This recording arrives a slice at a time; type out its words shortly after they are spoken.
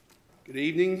Good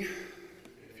evening.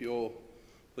 If you'll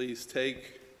please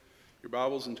take your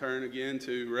Bibles and turn again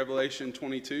to Revelation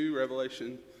 22.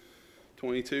 Revelation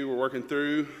 22, we're working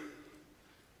through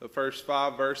the first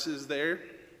 5 verses there.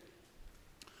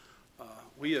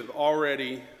 We have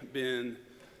already been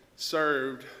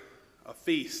served a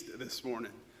feast this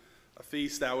morning, a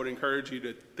feast that I would encourage you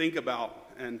to think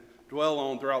about and dwell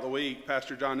on throughout the week.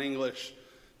 Pastor John English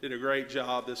did a great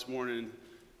job this morning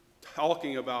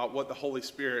talking about what the Holy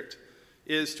Spirit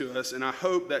is to us, and I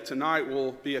hope that tonight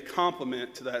will be a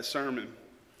complement to that sermon.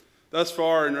 Thus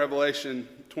far in Revelation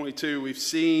 22, we've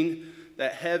seen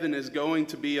that heaven is going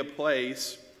to be a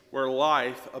place where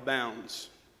life abounds,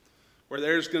 where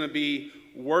there's going to be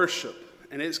worship,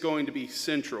 and it's going to be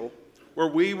central, where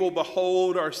we will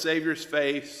behold our Savior's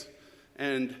face,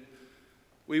 and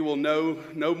we will know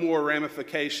no more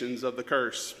ramifications of the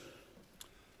curse.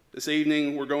 This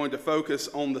evening, we're going to focus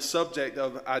on the subject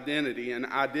of identity and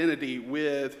identity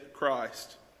with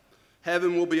Christ.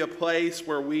 Heaven will be a place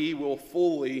where we will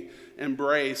fully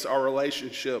embrace our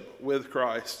relationship with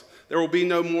Christ. There will be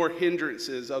no more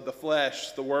hindrances of the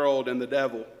flesh, the world, and the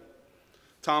devil.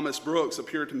 Thomas Brooks, a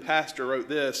Puritan pastor, wrote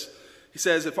this. He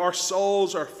says, "If our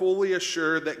souls are fully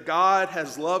assured that God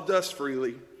has loved us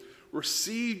freely,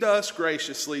 received us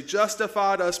graciously,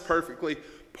 justified us perfectly,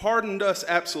 pardoned us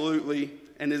absolutely,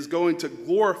 and is going to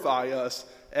glorify us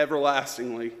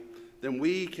everlastingly, then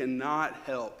we cannot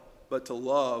help but to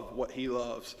love what he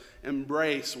loves,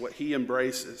 embrace what he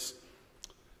embraces,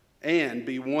 and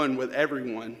be one with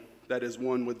everyone that is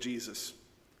one with Jesus."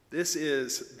 This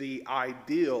is the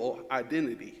ideal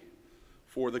identity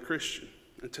for the Christian.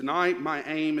 And tonight, my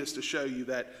aim is to show you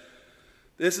that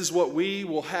this is what we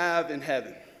will have in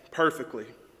heaven perfectly,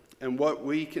 and what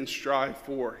we can strive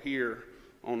for here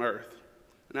on earth.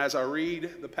 And as I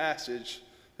read the passage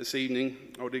this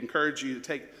evening, I would encourage you to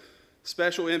take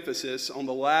special emphasis on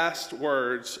the last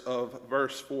words of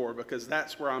verse 4, because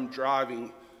that's where I'm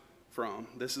driving from.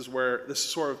 This is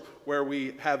sort of where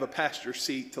we have a pasture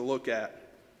seat to look at.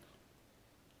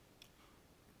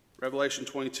 Revelation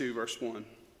 22, verse 1.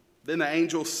 Then the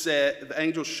angel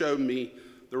showed me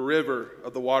the river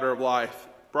of the water of life,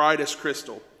 bright as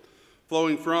crystal,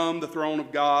 flowing from the throne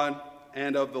of God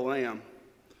and of the Lamb.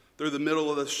 Through the middle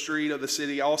of the street of the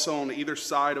city, also on either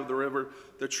side of the river,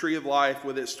 the tree of life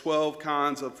with its 12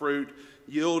 kinds of fruit,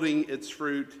 yielding its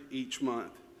fruit each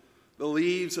month. The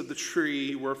leaves of the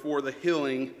tree were for the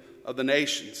healing of the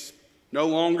nations. No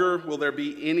longer will there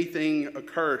be anything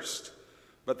accursed,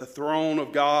 but the throne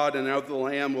of God and of the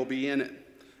Lamb will be in it,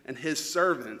 and his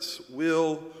servants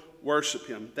will worship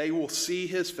him. They will see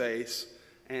his face,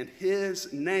 and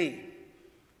his name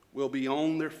will be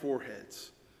on their foreheads.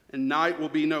 And night will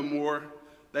be no more.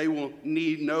 They will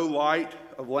need no light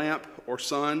of lamp or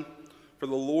sun, for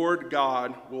the Lord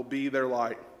God will be their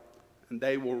light, and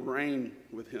they will reign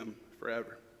with him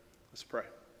forever. Let's pray.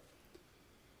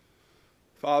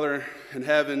 Father in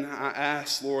heaven, I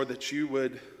ask, Lord, that you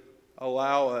would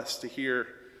allow us to hear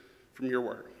from your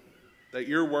word, that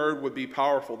your word would be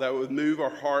powerful, that it would move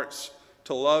our hearts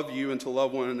to love you and to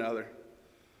love one another.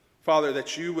 Father,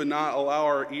 that you would not allow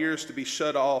our ears to be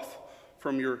shut off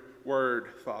from your word,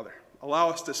 Father. Allow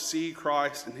us to see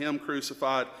Christ and him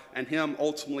crucified and him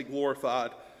ultimately glorified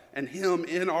and him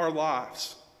in our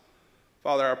lives.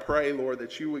 Father, I pray, Lord,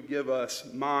 that you would give us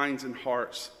minds and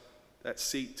hearts that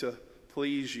seek to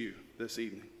please you this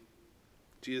evening.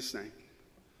 In Jesus' name,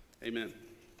 amen.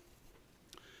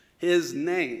 His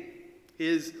name,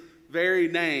 his very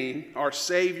name, our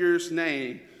Savior's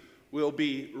name, will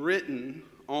be written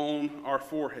on our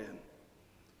forehead.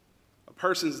 A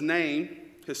person's name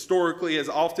historically has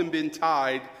often been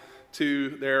tied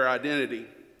to their identity.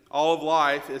 All of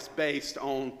life is based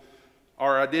on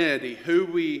our identity, who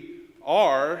we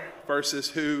are versus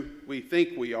who we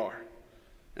think we are.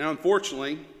 And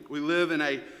unfortunately, we live in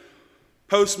a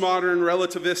postmodern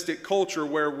relativistic culture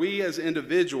where we as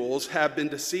individuals have been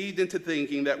deceived into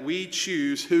thinking that we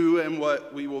choose who and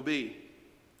what we will be.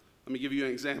 Let me give you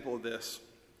an example of this.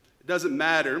 It doesn't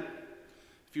matter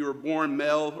if you were born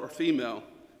male or female.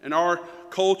 In our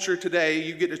culture today,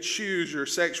 you get to choose your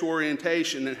sexual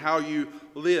orientation and how you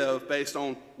live based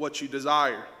on what you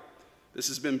desire. This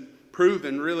has been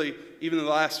proven really even in the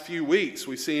last few weeks.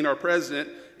 We've seen our president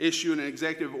issue an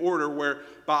executive order where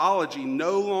biology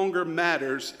no longer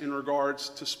matters in regards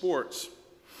to sports.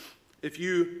 If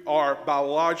you are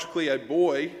biologically a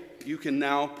boy, you can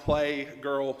now play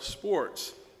girl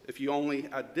sports if you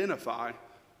only identify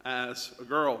as a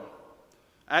girl.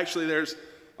 Actually, there's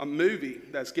a movie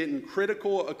that's getting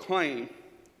critical acclaim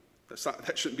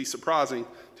That shouldn't be surprising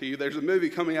to you. There's a movie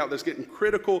coming out that's getting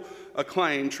critical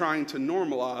acclaim trying to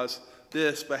normalize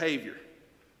this behavior.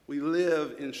 We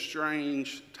live in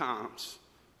strange times,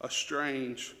 a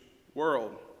strange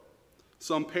world.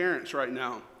 Some parents right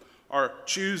now are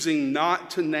choosing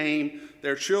not to name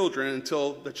their children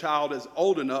until the child is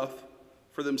old enough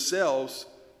for themselves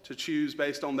to choose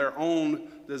based on their own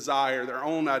desire, their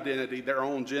own identity, their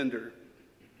own gender.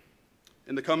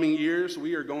 In the coming years,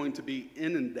 we are going to be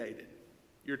inundated.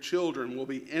 Your children will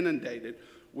be inundated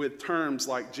with terms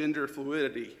like gender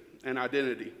fluidity and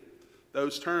identity.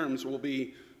 Those terms will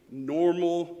be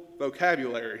normal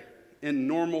vocabulary in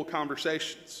normal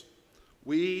conversations.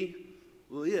 We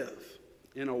live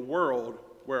in a world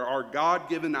where our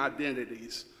God-given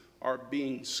identities are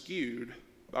being skewed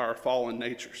by our fallen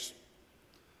natures.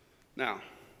 Now,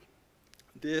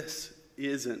 this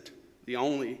isn't the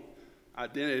only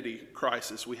identity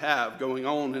crisis we have going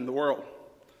on in the world.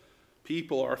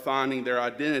 People are finding their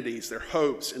identities, their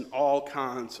hopes in all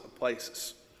kinds of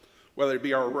places, whether it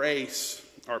be our race,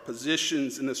 our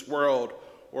positions in this world,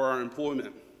 or our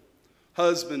employment.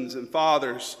 Husbands and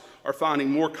fathers are finding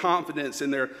more confidence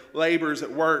in their labors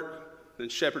at work than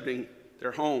shepherding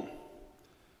their home.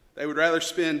 They would rather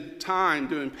spend time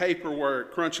doing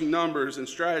paperwork, crunching numbers, and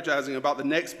strategizing about the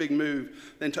next big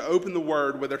move than to open the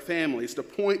Word with their families, to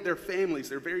point their families,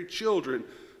 their very children,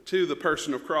 to the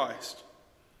person of Christ.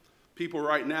 People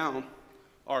right now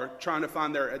are trying to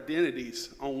find their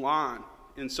identities online,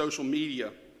 in social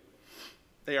media.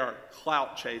 They are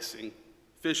clout chasing,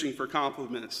 fishing for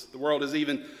compliments. The world has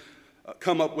even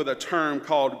come up with a term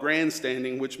called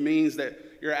grandstanding, which means that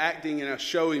you're acting in a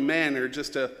showy manner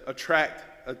just to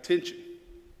attract attention.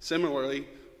 Similarly,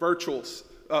 virtue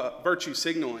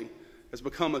signaling has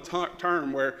become a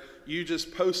term where you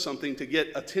just post something to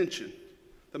get attention.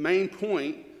 The main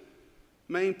point,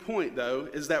 though,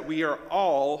 is that we are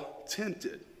all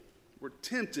tempted. We're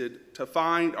tempted to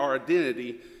find our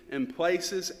identity in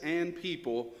places and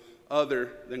people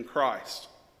other than Christ.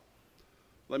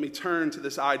 Let me turn to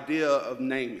this idea of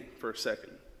naming for a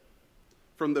second.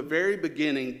 From the very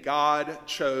beginning, God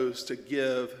chose to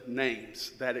give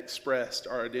names that expressed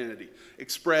our identity,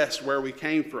 expressed where we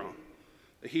came from.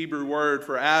 The Hebrew word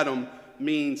for Adam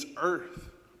means earth,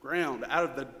 ground. Out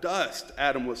of the dust,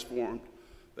 Adam was formed.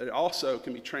 But it also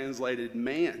can be translated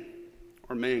man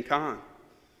or mankind.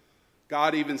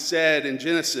 God even said in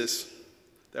Genesis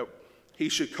that he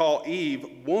should call Eve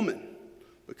woman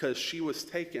because she was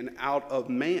taken out of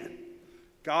man.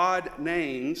 God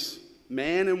names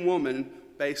man and woman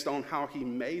based on how he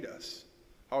made us,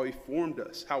 how he formed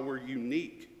us, how we're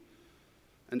unique.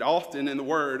 And often in the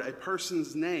Word, a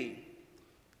person's name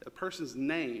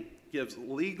gives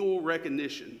legal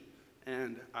recognition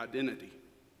and identity.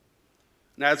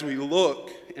 And as we look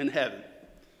in heaven,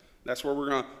 that's where we're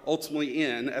going to ultimately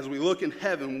end. As we look in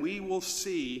heaven, we will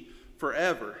see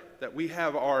forever that we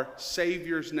have our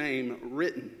Savior's name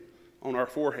written on our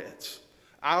foreheads.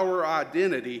 Our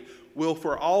identity will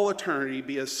for all eternity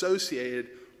be associated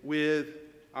with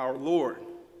our Lord,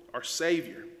 our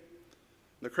Savior.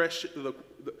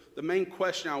 The main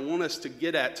question I want us to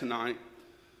get at tonight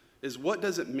is, what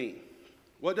does it mean?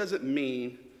 What does it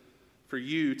mean for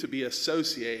you to be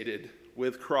associated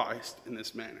with Christ in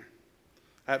this manner?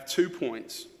 I have 2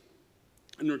 points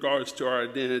in regards to our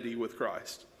identity with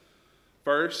Christ.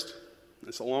 First,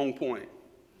 it's a long point.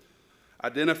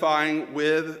 Identifying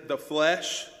with the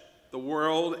flesh, the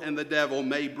world, and the devil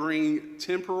may bring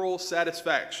temporal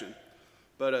satisfaction,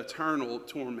 but eternal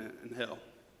torment in hell.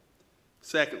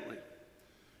 Secondly,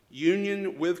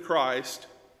 union with Christ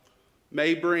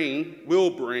will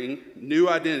bring new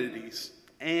identities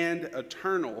and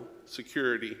eternal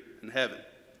security in heaven.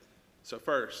 So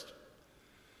first,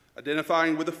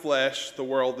 identifying with the flesh, the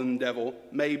world, and the devil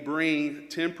may bring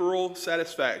temporal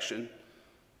satisfaction,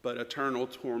 but eternal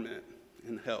torment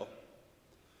in hell.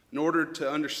 In order to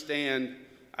understand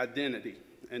identity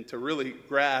and to really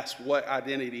grasp what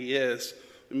identity is,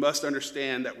 we must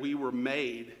understand that we were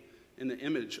made in the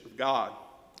image of God.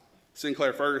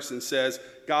 Sinclair Ferguson says,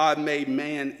 God made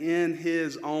man in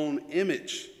his own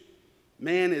image.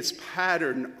 Man is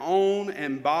patterned on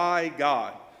and by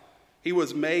God. He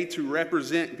was made to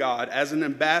represent God as an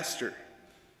ambassador.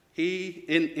 He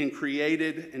in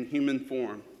created in human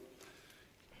form.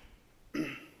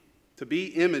 To be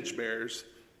image bearers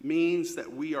means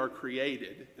that we are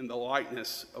created in the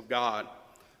likeness of God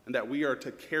and that we are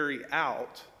to carry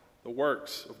out the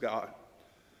works of God.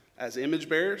 As image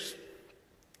bearers,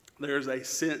 there's a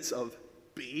sense of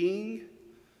being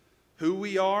who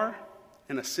we are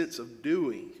and a sense of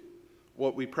doing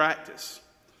what we practice.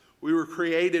 We were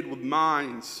created with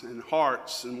minds and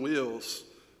hearts and wills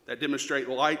that demonstrate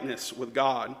likeness with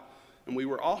God. And we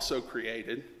were also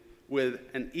created with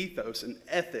an ethos, an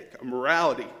ethic, a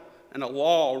morality, and a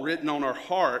law written on our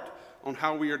heart on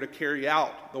how we are to carry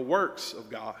out the works of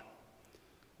God.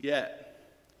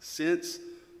 Yet, since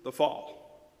the fall,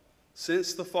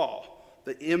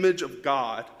 the image of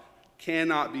God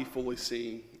cannot be fully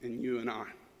seen in you and I.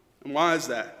 And why is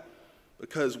that?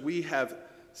 Because we have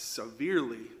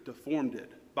severely deformed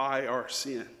it by our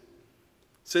sin.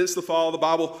 Since the fall, the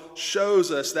Bible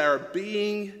shows us that our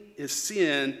being is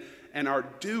sin and our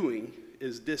doing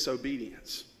is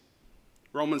disobedience.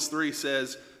 Romans 3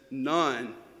 says,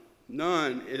 none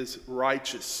is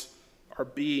righteous. Our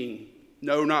being,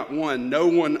 no, not one. No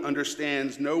one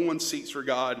understands. No one seeks for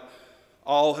God.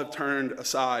 All have turned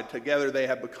aside. Together they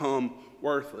have become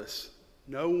worthless.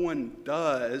 No one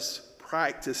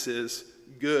practices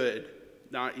good,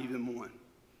 not even one.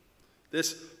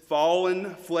 This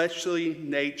fallen fleshly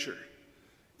nature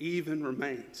even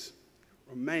remains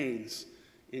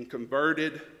in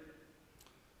converted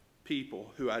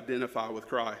people who identify with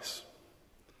Christ.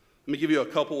 Let me give you a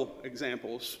couple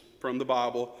examples from the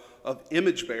Bible of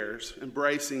image bearers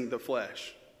embracing the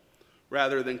flesh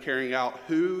rather than carrying out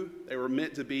who they were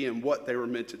meant to be and what they were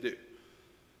meant to do.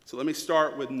 So let me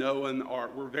start with Noah and the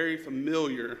ark. We're very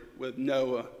familiar with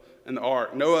Noah and the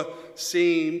ark. Noah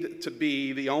seemed to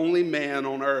be the only man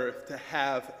on earth to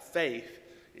have faith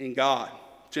in God.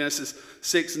 Genesis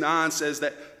 6:9 says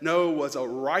that Noah was a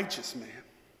righteous man.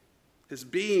 His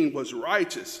being was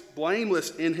righteous,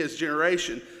 blameless in his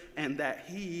generation, and that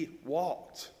he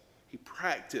walked, he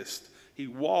practiced, he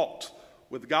walked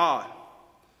with God.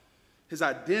 His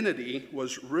identity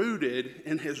was rooted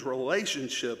in his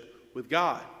relationship with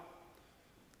God.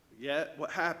 Yet,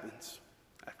 what happens?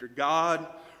 After God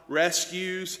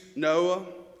rescues Noah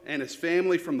and his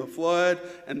family from the flood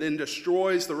and then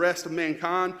destroys the rest of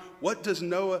mankind, what does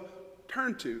Noah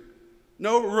turn to?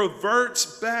 Noah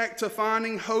reverts back to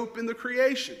finding hope in the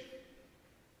creation.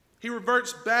 He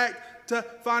reverts back to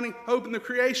finding hope in the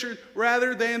creation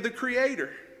rather than the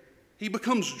Creator. He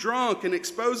becomes drunk and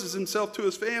exposes himself to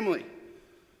his family.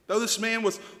 Though this man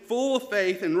was full of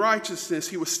faith and righteousness,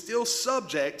 he was still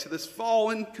subject to this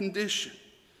fallen condition.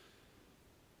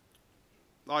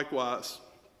 Likewise,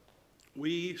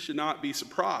 we should not be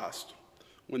surprised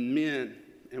when men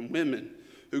and women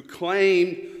who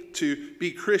claim to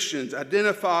be Christians,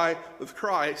 identify with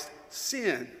Christ,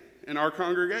 sin in our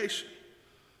congregation.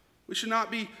 We should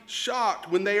not be shocked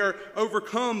when they are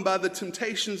overcome by the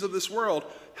temptations of this world.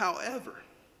 However,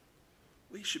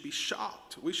 we should be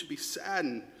shocked, we should be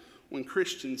saddened when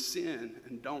Christians sin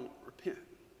and don't repent.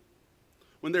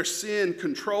 When their sin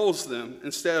controls them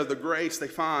instead of the grace they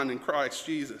find in Christ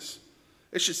Jesus.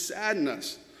 It should sadden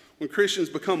us when Christians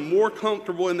become more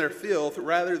comfortable in their filth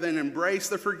rather than embrace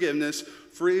the forgiveness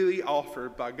freely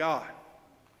offered by God.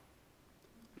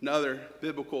 Another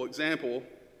biblical example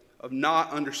of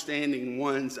not understanding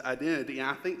one's identity, and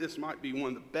I think this might be one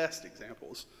of the best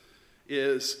examples,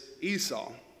 is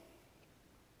Esau.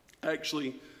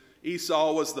 Actually,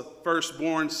 Esau was the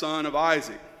firstborn son of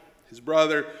Isaac. His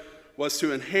brother was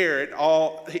to inherit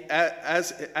all,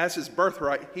 as his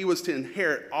birthright, he was to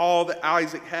inherit all that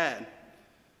Isaac had.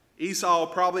 Esau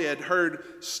probably had heard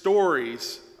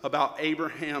stories about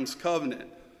Abraham's covenant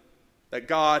that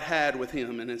God had with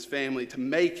him and his family to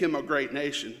make him a great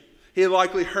nation. He had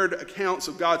likely heard accounts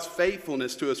of God's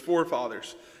faithfulness to his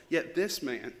forefathers. Yet this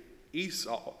man,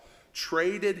 Esau,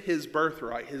 traded his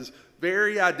birthright, his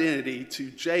very identity, to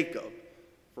Jacob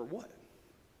for what?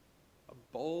 A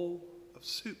bowl of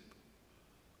soup.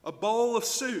 A bowl of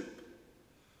soup.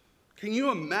 Can you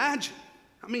imagine?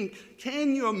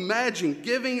 Can you imagine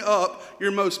giving up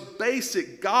your most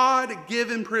basic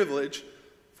God-given privilege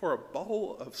for a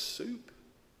bowl of soup?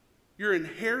 Your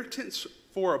inheritance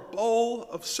for a bowl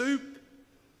of soup?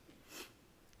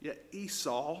 Yet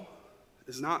Esau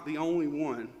is not the only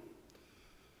one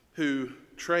who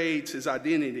trades his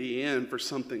identity in for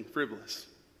something frivolous.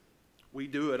 We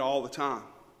do it all the time.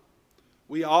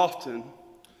 We often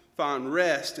find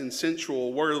rest in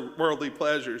sensual worldly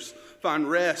pleasures, find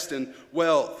rest in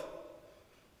wealth,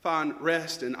 find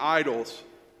rest in idols.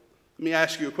 Let me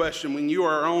ask you a question. When you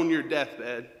are on your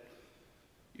deathbed,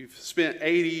 you've spent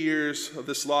 80 years of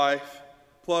this life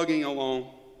plugging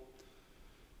along,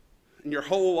 and your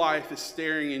whole life is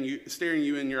staring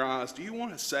you in your eyes. Do you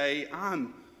want to say,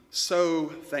 I'm so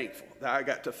thankful that I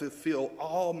got to fulfill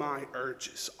all my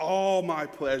urges, all my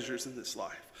pleasures in this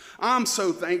life. I'm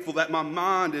so thankful that my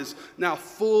mind is now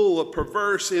full of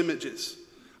perverse images.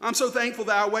 I'm so thankful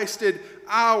that I wasted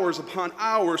hours upon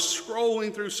hours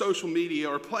scrolling through social media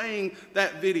or playing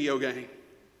that video game.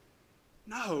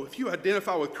 No, if you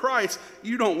identify with Christ,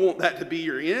 you don't want that to be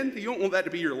your end. You don't want that to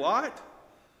be your lot.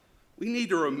 We need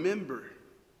to remember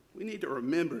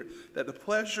that the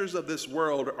pleasures of this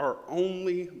world are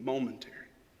only momentary.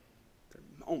 They're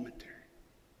momentary.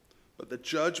 But the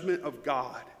judgment of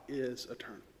God is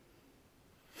eternal.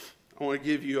 I want to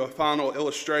give you a final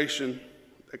illustration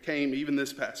that came even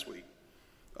this past week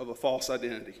of a false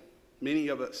identity. Many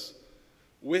of us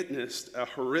witnessed a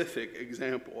horrific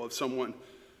example of someone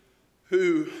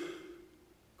who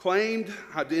claimed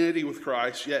identity with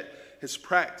Christ, yet his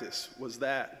practice was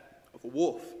that of a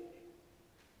wolf.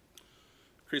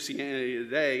 Christianity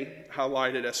Today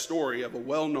highlighted a story of a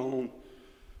well-known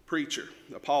preacher,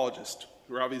 apologist,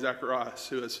 Ravi Zacharias,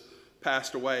 who has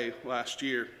passed away last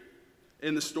year.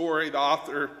 In the story, the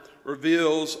author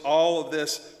reveals all of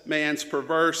this man's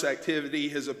perverse activity,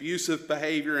 his abusive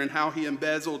behavior, and how he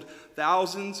embezzled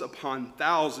thousands upon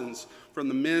thousands from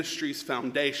the ministry's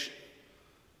foundation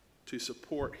to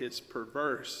support his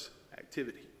perverse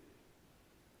activity.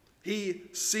 He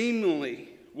seemingly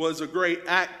was a great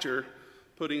actor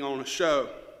putting on a show.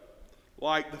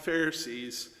 Like the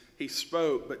Pharisees, he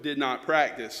spoke but did not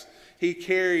practice. He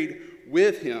carried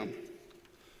with him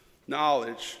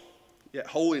knowledge, yet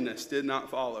holiness did not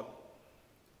follow.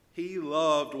 He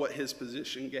loved what his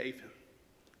position gave him,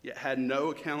 yet had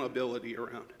no accountability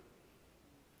around it.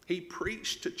 He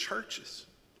preached to churches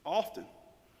often,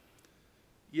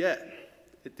 yet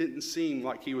it didn't seem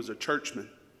like he was a churchman.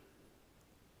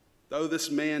 Though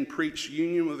this man preached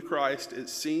union with Christ, it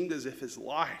seemed as if his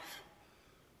life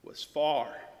was far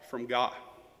from God.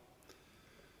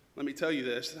 Let me tell you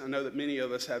this. I know that many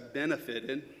of us have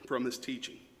benefited from his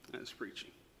teaching and his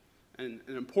preaching. And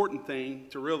an important thing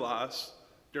to realize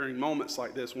during moments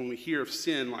like this, when we hear of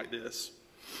sin like this,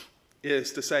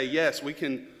 is to say, yes, we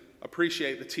can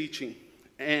appreciate the teaching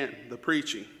and the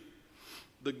preaching,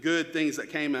 the good things that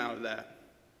came out of that.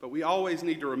 But we always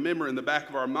need to remember in the back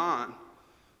of our mind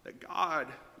that God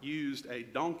used a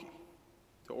donkey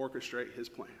to orchestrate his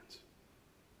plans.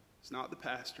 It's not the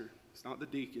pastor, it's not the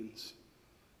deacons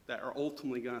that are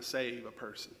ultimately going to save a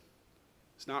person.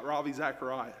 It's not Ravi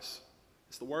Zacharias.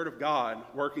 It's the Word of God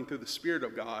working through the Spirit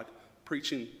of God,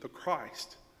 preaching the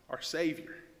Christ, our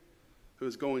Savior, who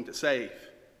is going to save.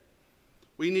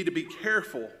 We need to be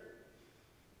careful.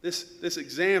 This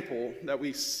example that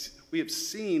we have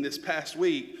seen this past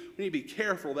week, we need to be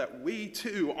careful that we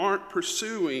too aren't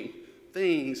pursuing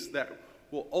things that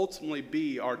will ultimately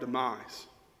be our demise.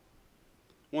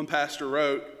 One pastor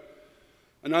wrote,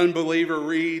 "An unbeliever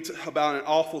reads about an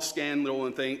awful scandal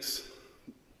and thinks,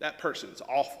 that person is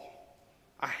awful.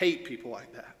 I hate people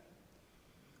like that."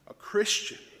 A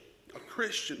Christian,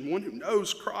 one who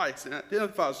knows Christ and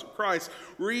identifies with Christ,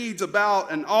 reads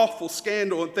about an awful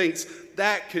scandal and thinks,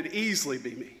 that could easily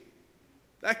be me.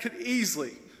 That could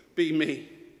easily be me.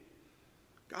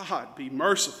 God, be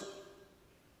merciful.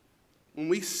 When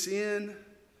we sin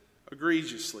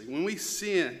egregiously, when we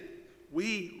sin,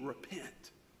 we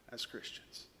repent as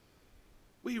Christians.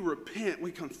 We repent,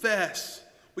 we confess.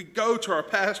 We go to our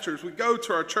pastors, we go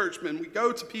to our churchmen, we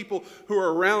go to people who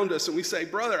are around us and we say,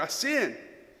 brother, I sin.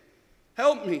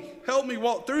 Help me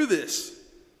walk through this.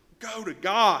 Go to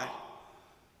God.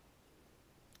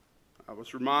 I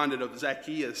was reminded of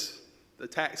Zacchaeus, the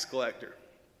tax collector,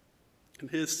 and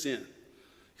his sin.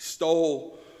 He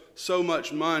stole so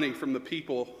much money from the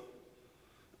people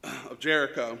of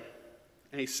Jericho.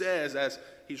 And he says, as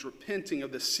he's repenting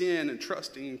of the sin and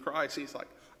trusting in Christ, he's like,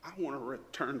 I want to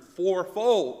return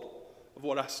fourfold of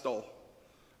what I stole.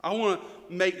 I want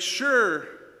to make sure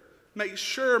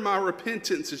my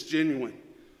repentance is genuine.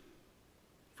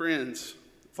 Friends,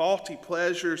 faulty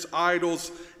pleasures,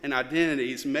 idols, and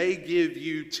identities may give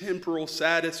you temporal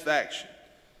satisfaction,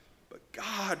 but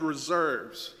God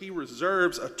reserves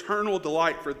eternal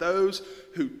delight for those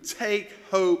who take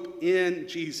hope in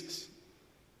Jesus.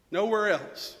 Nowhere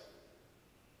else.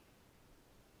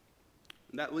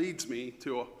 And that leads me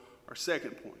to our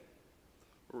second point,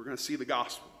 where we're going to see the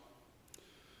gospel.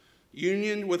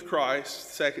 Union with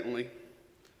Christ, secondly,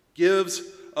 gives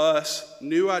us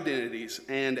new identities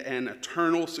and an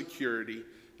eternal security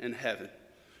in heaven.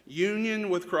 Union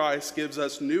with Christ gives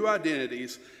us new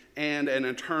identities and an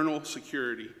eternal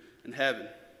security in heaven.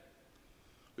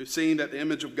 We've seen that the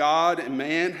image of God in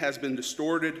man has been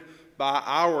distorted by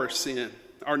our sin.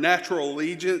 Our natural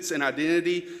allegiance and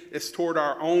identity is toward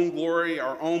our own glory,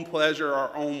 our own pleasure,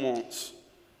 our own wants.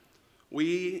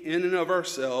 We, in and of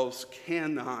ourselves,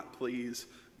 cannot please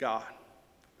God.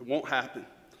 It won't happen.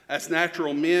 As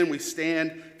natural men, we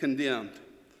stand condemned.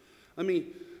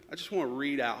 I just want to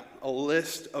read out a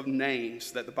list of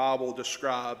names that the Bible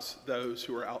describes those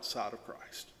who are outside of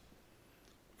Christ.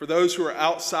 For those who are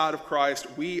outside of Christ,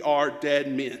 we are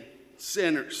dead men,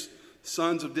 sinners,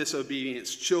 sons of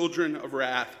disobedience, children of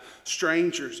wrath,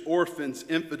 strangers, orphans,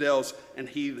 infidels, and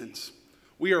heathens.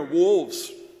 We are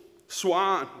wolves,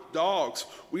 swine, dogs.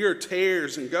 We are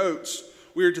tares and goats.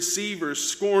 We are deceivers,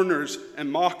 scorners,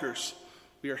 and mockers.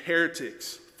 We are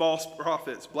heretics, false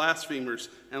prophets, blasphemers,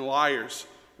 and liars.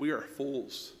 We are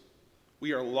fools.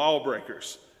 We are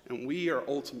lawbreakers, and we are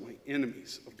ultimately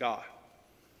enemies of God.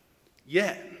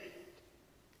 Yet,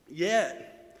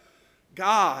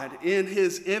 God, in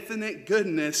his infinite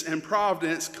goodness and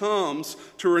providence, comes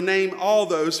to rename all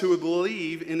those who would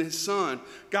believe in his Son.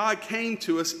 God came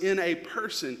to us in a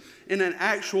person, in an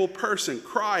actual person,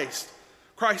 Christ.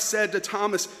 Christ said to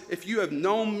Thomas, "If you have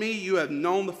known me, you have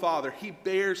known the Father." He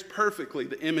bears perfectly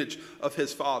the image of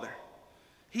his Father.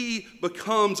 He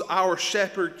becomes our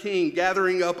shepherd king,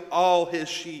 gathering up all his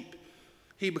sheep.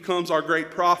 He becomes our great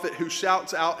prophet who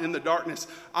shouts out in the darkness,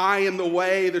 "I am the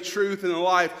way, the truth, and the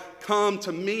life. Come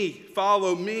to me,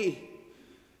 follow me."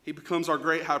 He becomes our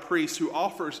great high priest who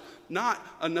offers not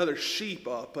another sheep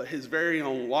up, but his very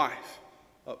own life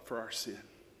up for our sin.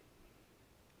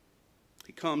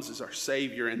 He comes as our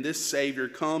Savior, and this Savior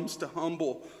comes to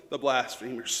humble the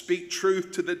blasphemer, speak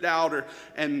truth to the doubter,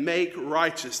 and make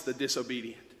righteous the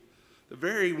disobedient. The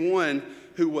very one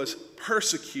who was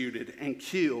persecuted and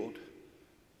killed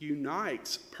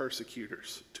unites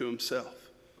persecutors to himself.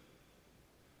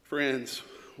 Friends,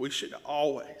 we should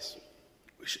always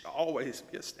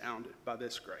be astounded by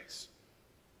this grace.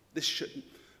 This should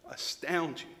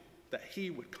astound you that he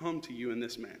would come to you in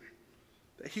this manner,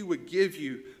 that he would give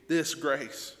you this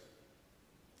grace.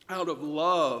 Out of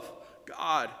love,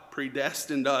 God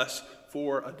predestined us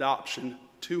for adoption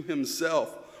to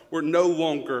himself. We're no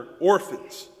longer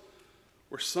orphans.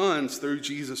 We're sons through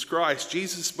Jesus Christ.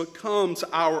 Jesus becomes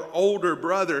our older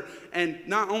brother, and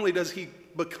not only does he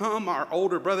become our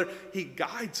older brother, he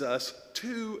guides us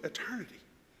to eternity.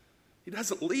 He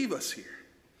doesn't leave us here.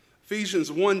 Ephesians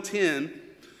 1:10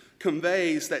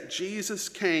 conveys that Jesus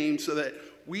came so that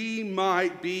we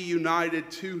might be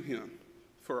united to him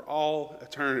for all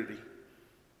eternity.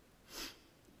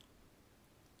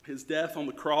 His death on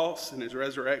the cross and his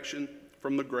resurrection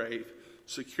from the grave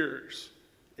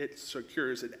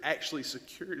it actually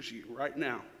secures you right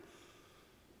now,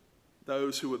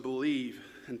 those who would believe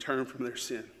and turn from their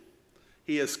sin.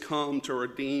 He has come to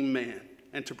redeem man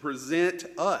and to present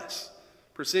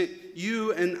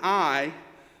you and I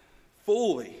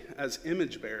fully as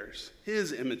image bearers,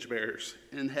 his image bearers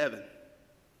in heaven.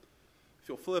 If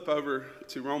you'll flip over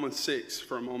to Romans 6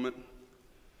 for a moment,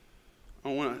 I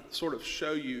want to sort of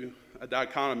show you a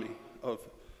dichotomy of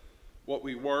what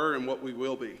we were and what we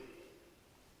will be.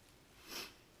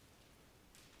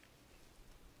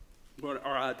 What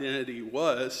our identity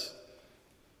was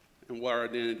and what our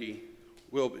identity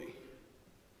will be.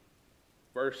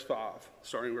 Verse 5,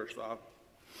 starting verse 5.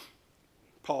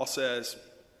 Paul says,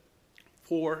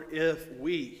 "For if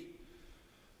we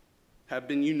have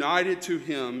been united to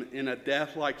him in a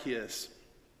death like his,"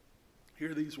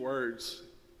 hear these words.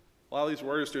 Allow these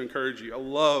words to encourage you. I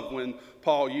love when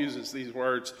Paul uses these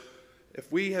words.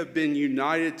 If we have been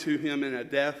united to him in a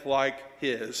death like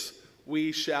his,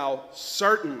 we shall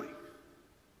certainly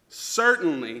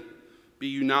be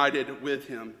united with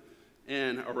him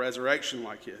in a resurrection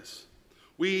like his.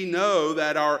 We know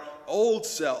that our old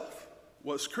self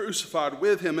was crucified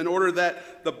with him in order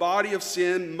that the body of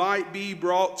sin might be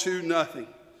brought to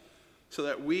nothing, so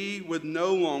that we would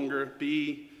no longer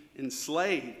be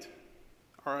enslaved.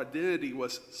 Our identity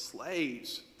was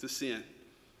slaves to sin.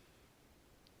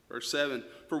 Verse 7,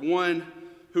 "For one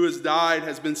who has died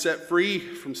has been set free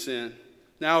from sin.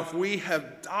 Now, if we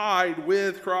have died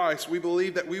with Christ, we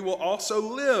believe that we will also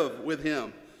live with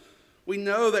him. We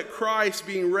know that Christ,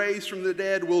 being raised from the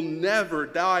dead, will never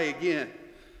die again.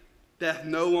 Death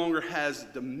no longer has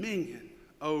dominion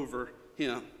over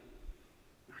him."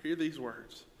 Now, hear these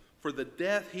words. "For the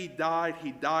death he died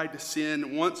to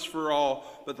sin once for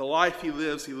all, but the life he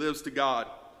lives to God.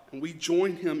 And we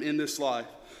join him in this life.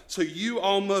 So you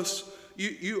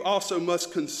also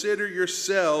must consider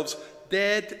yourselves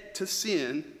dead to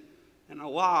sin and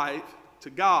alive to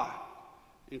God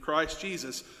in Christ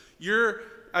Jesus." Your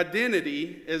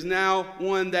identity is now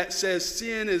one that says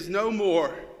sin is no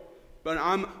more, but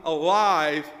I'm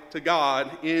alive to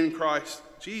God in Christ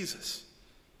Jesus.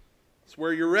 It's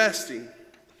where you're resting.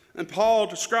 And Paul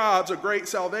describes a great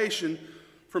salvation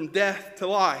from death to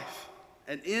life.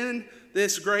 And in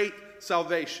this great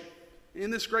salvation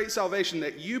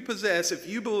that you possess if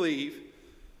you believe,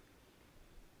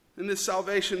 In this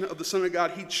salvation of the Son of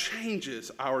God, he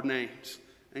changes our names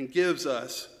and gives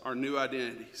us our new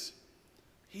identities.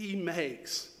 He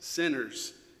makes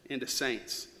sinners into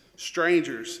saints,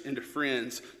 strangers into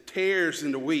friends, tares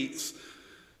into wheats,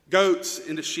 goats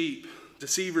into sheep,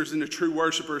 deceivers into true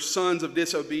worshipers, sons of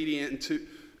disobedience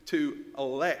to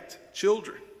elect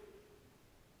children.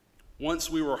 Once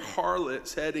we were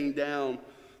harlots heading down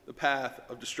the path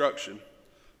of destruction,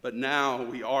 but now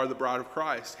we are the bride of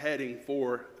Christ heading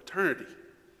for eternity.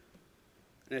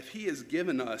 And if he has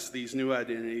given us these new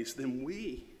identities, then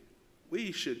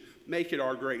we should make it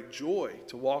our great joy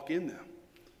to walk in them.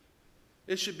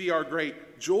 It should be our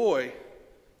great joy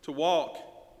to walk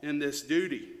in this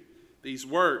duty, these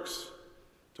works,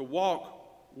 to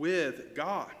walk with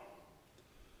God.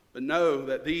 But know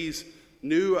that these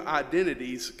new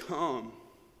identities come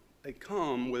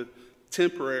with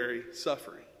temporary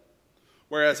suffering.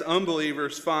 Whereas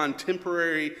unbelievers find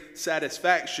temporary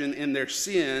satisfaction in their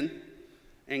sin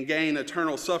and gain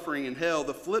eternal suffering in hell,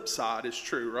 the flip side is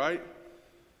true, right?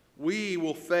 We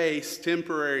will face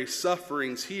temporary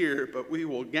sufferings here, but we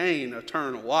will gain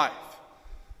eternal life.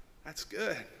 That's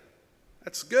good.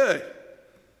 That's good.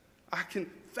 I can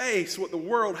face what the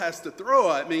world has to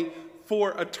throw at me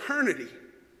for eternity.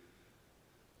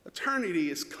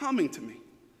 Eternity is coming to me.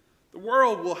 The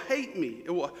world will hate me.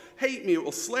 It will hate me. It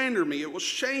will slander me. It will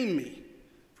shame me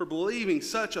for believing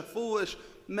such a foolish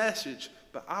message.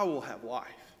 But I will have life.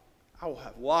 I will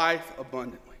have life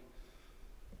abundantly.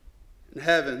 In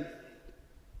heaven,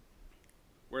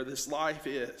 where this life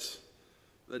is,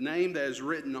 the name that is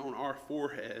written on our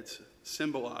foreheads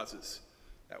symbolizes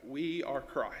that we are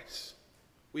Christ.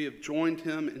 We have joined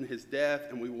him in his death,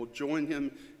 and we will join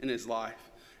him in his life.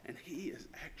 And he is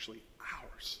actually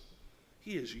ours.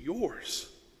 He is yours.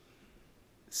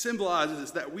 It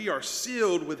symbolizes that we are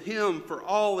sealed with him for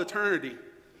all eternity.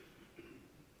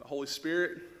 The Holy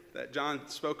Spirit that John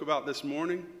spoke about this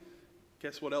morning,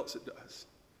 guess what else it does?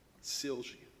 It seals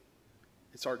you.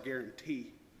 It's our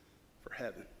guarantee for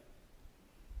heaven.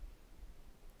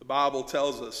 The Bible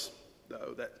tells us,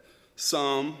 though, that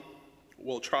some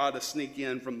will try to sneak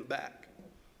in from the back,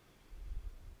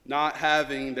 not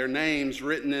having their names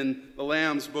written in the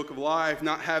Lamb's book of life,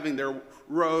 not having their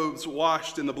robes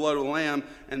washed in the blood of the Lamb,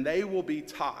 and they will be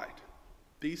tied.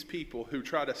 These people who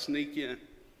try to sneak in,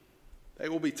 they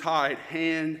will be tied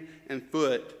hand and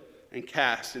foot and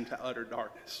cast into utter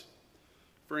darkness.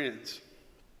 Friends,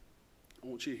 I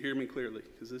want you to hear me clearly,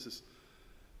 because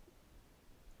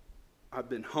I've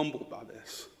been humbled by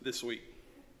this week.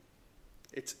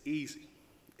 It's easy.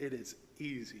 It is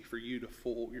easy for you to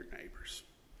fool your neighbors.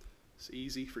 It's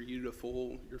easy for you to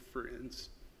fool your friends.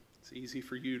 It's easy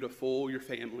for you to fool your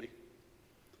family.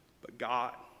 But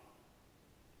God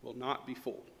will not be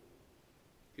fooled.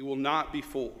 He will not be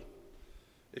fooled.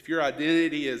 If your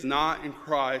identity is not in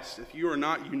Christ, if you are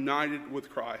not united with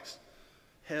Christ,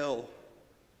 hell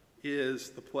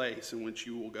is the place in which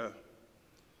you will go.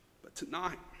 But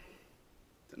tonight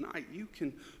you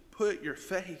can put your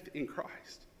faith in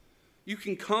Christ. You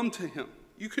can come to him.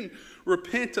 You can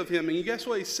repent of him. And guess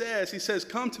what he says? He says,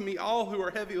 "Come to me, all who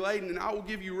are heavy laden, and I will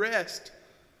give you rest.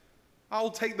 I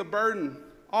will take the burden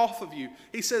off of you."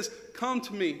 He says, "Come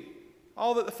to me.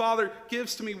 All that the Father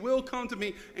gives to me will come to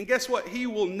me." And guess what? He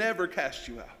will never cast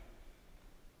you out.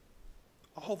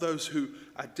 All those who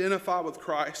identify with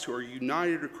Christ, who are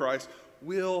united with Christ,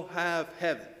 will have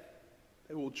heaven.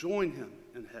 They will join him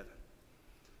in heaven.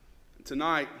 And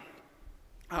tonight,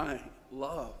 I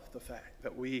love the fact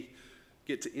that we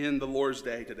get to end the Lord's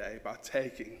Day today by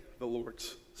taking the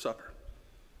Lord's Supper.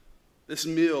 This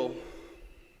meal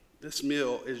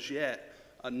is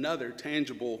yet another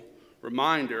tangible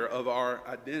reminder of our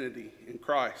identity in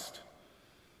Christ.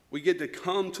 We get to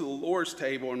come to the Lord's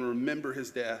table and remember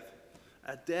his death,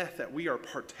 a death that we are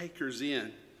partakers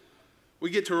in. We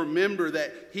get to remember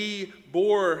that he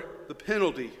bore the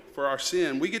penalty for our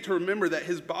sin. We get to remember that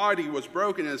his body was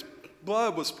broken and his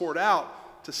blood was poured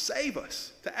out to save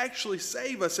us, to actually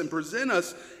save us and present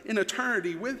us in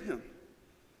eternity with him.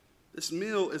 This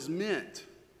meal is meant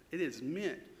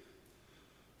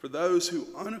for those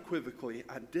who unequivocally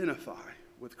identify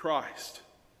with Christ.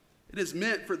 It is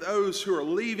meant for those who are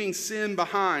leaving sin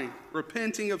behind,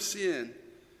 repenting of sin,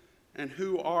 and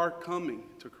who are coming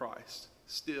to Christ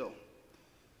still.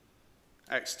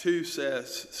 Acts 2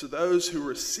 says, "So those who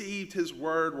received his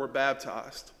word were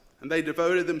baptized, and they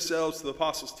devoted themselves to the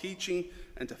apostles' teaching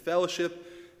and to fellowship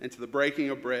and to the breaking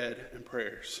of bread and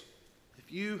prayers."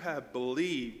 If you have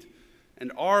believed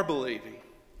and are believing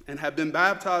and have been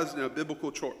baptized in a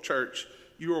biblical church,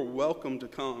 you are welcome to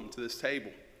come to this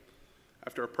table.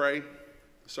 After I pray,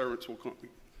 the servants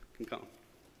can come.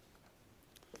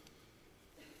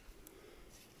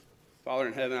 Father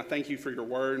in heaven, I thank you for your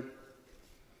word.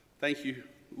 Thank you,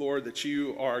 Lord, that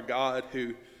you are a God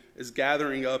who is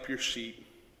gathering up your sheep.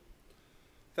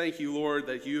 Thank you, Lord,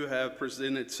 that you have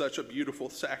presented such a beautiful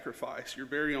sacrifice, your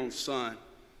very own Son,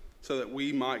 so that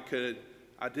we could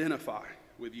identify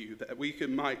with you, that we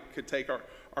could take our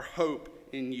hope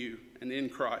in you and in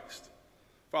Christ.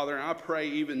 Father, I pray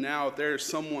even now, if there is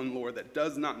someone, Lord, that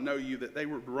does not know you, that they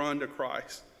would run to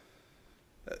Christ,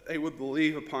 that they would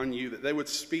believe upon you, that they would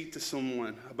speak to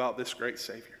someone about this great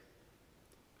Savior.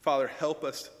 Father, help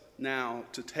us now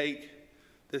to take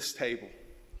this table,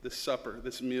 this supper,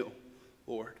 this meal,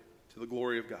 Lord, to the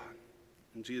glory of God.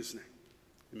 In Jesus' name.